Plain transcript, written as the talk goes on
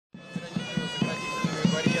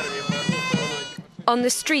On the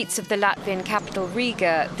streets of the Latvian capital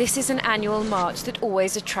Riga, this is an annual march that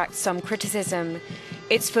always attracts some criticism.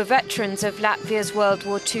 It's for veterans of Latvia's World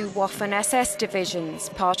War II Waffen SS divisions,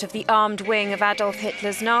 part of the armed wing of Adolf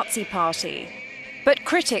Hitler's Nazi party. But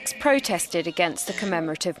critics protested against the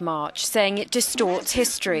commemorative march, saying it distorts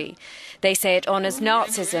history. They say it honours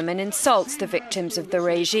Nazism and insults the victims of the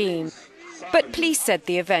regime. But police said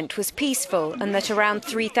the event was peaceful and that around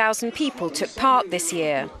 3,000 people took part this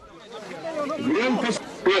year.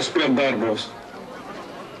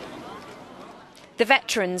 The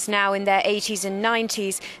veterans, now in their 80s and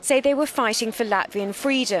 90s, say they were fighting for Latvian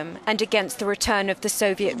freedom and against the return of the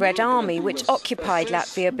Soviet Red Army, which occupied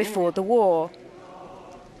Latvia before the war.